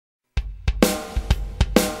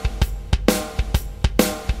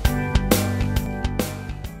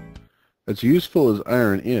As useful as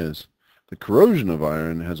iron is, the corrosion of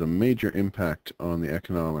iron has a major impact on the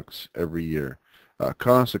economics every year.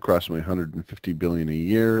 Costs approximately $150 billion a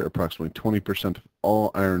year. Approximately 20% of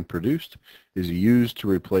all iron produced is used to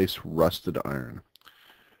replace rusted iron.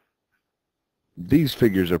 These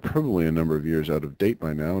figures are probably a number of years out of date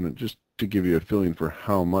by now, and just to give you a feeling for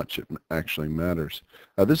how much it actually matters.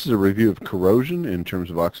 This is a review of corrosion in terms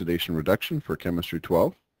of oxidation reduction for Chemistry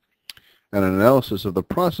 12, and an analysis of the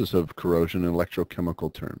process of corrosion in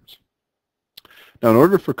electrochemical terms. Now, in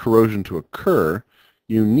order for corrosion to occur,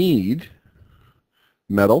 you need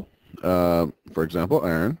metal, for example,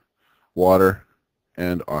 iron, water,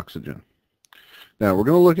 and oxygen. Now, we're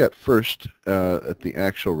going to look at first at the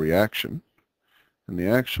actual reaction. And the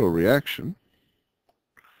actual reaction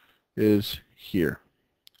is here.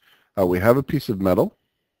 We have a piece of metal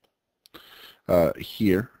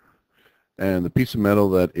here, and the piece of metal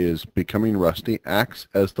that is becoming rusty acts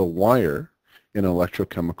as the wire in an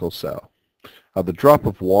electrochemical cell. The drop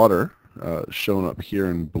of water, shown up here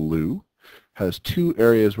in blue, has two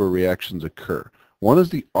areas where reactions occur. One is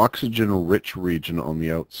the oxygen-rich region on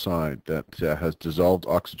the outside that has dissolved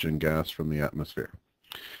oxygen gas from the atmosphere.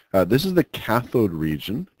 This is the cathode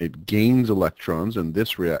region. It gains electrons in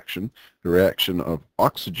this reaction, the reaction of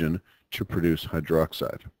oxygen to produce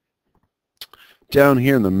hydroxide. Down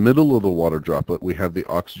here in the middle of the water droplet, we have the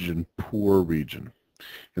oxygen-poor region.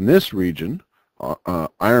 In this region,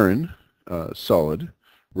 iron solid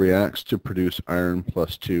reacts to produce iron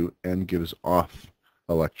plus 2 and gives off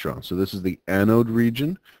electrons. So this is the anode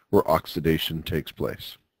region where oxidation takes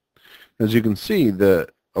place. As you can see, the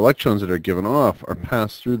electrons that are given off are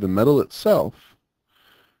passed through the metal itself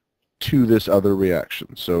to this other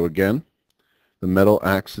reaction. So again, the metal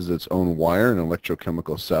acts as its own wire in an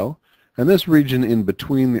electrochemical cell, and this region in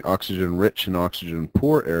between the oxygen-rich and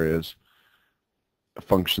oxygen-poor areas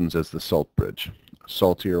functions as the salt bridge.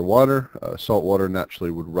 Saltier water, salt water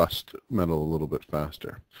naturally would rust metal a little bit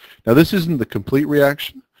faster. Now, this isn't the complete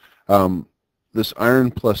reaction. This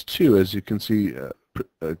iron plus 2, as you can see,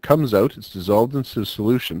 comes out, it's dissolved into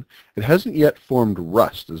solution. It hasn't yet formed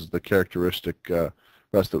rust, as the characteristic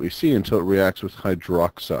rust that we see, until it reacts with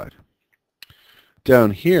hydroxide.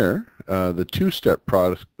 Down here, the two-step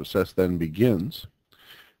process then begins,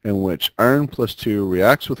 in which iron plus 2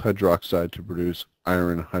 reacts with hydroxide to produce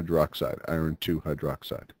iron hydroxide, iron 2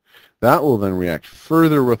 hydroxide. That will then react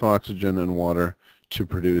further with oxygen and water to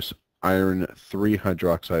produce iron 3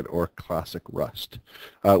 hydroxide, or classic rust,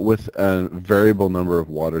 with a variable number of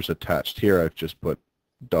waters attached. Here I've just put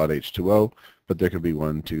 .H2O, but there could be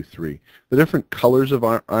 1, 2, 3. The different colors of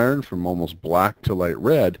iron, from almost black to light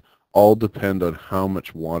red, all depend on how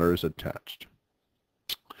much water is attached.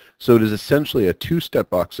 So it is essentially a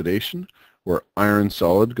two-step oxidation where iron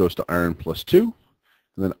solid goes to iron plus 2,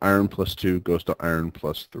 and then iron plus 2 goes to iron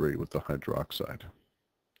plus 3 with the hydroxide.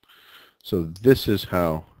 So this is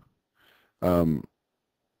how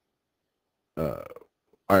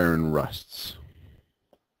iron rusts.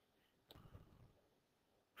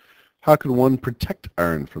 How can one protect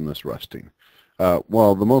iron from this rusting?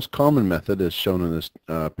 Well, the most common method, as shown in this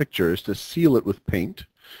picture, is to seal it with paint.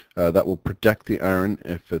 That will protect the iron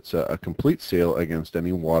if it's a complete seal against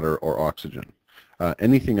any water or oxygen.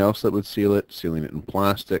 Anything else that would seal it, sealing it in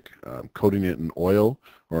plastic, coating it in oil,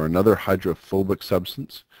 or another hydrophobic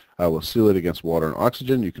substance, will seal it against water and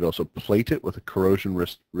oxygen. You could also plate it with a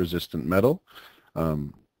corrosion-resistant metal.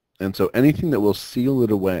 And so anything that will seal it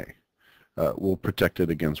away will protect it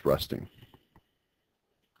against rusting.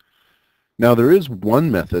 Now, there is one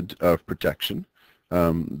method of protection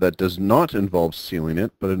that does not involve sealing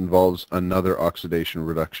it, but it involves another oxidation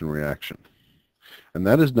reduction reaction. And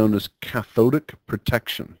that is known as cathodic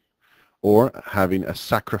protection, or having a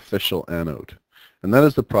sacrificial anode. And that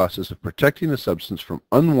is the process of protecting a substance from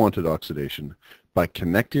unwanted oxidation by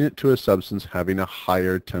connecting it to a substance having a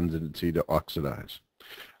higher tendency to oxidize.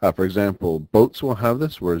 For example, boats will have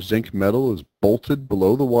this, where zinc metal is bolted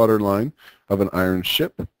below the waterline of an iron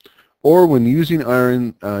ship, or when using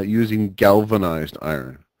iron, using galvanized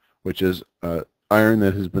iron, which is iron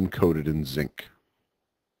that has been coated in zinc.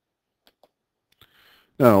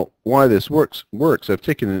 Now, why this works, I've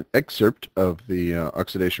taken an excerpt of the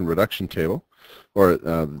oxidation reduction table, or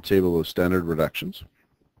the table of standard reductions.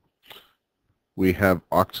 We have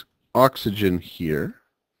oxygen here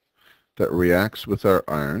that reacts with our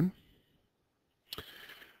iron.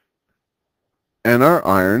 And our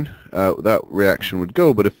iron, that reaction would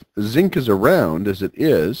go, but if zinc is around, as it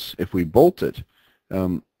is, if we bolt it,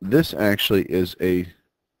 this actually is a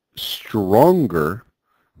stronger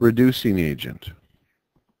reducing agent.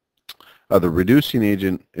 The reducing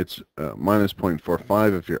agent, it's minus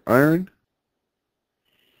 0.45 if you're iron,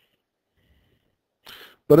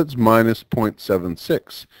 but it's minus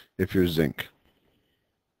 0.76 if you're zinc.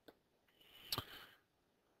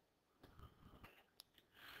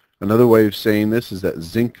 Another way of saying this is that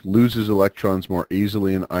zinc loses electrons more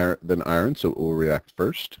easily than iron, so it will react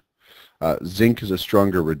first. Zinc is a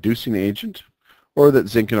stronger reducing agent, or that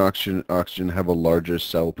zinc and oxygen have a larger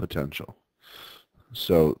cell potential.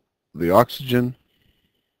 So the oxygen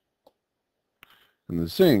and the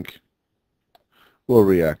zinc will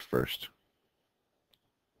react first.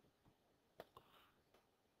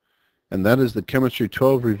 And that is the Chemistry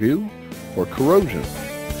 12 review for corrosion.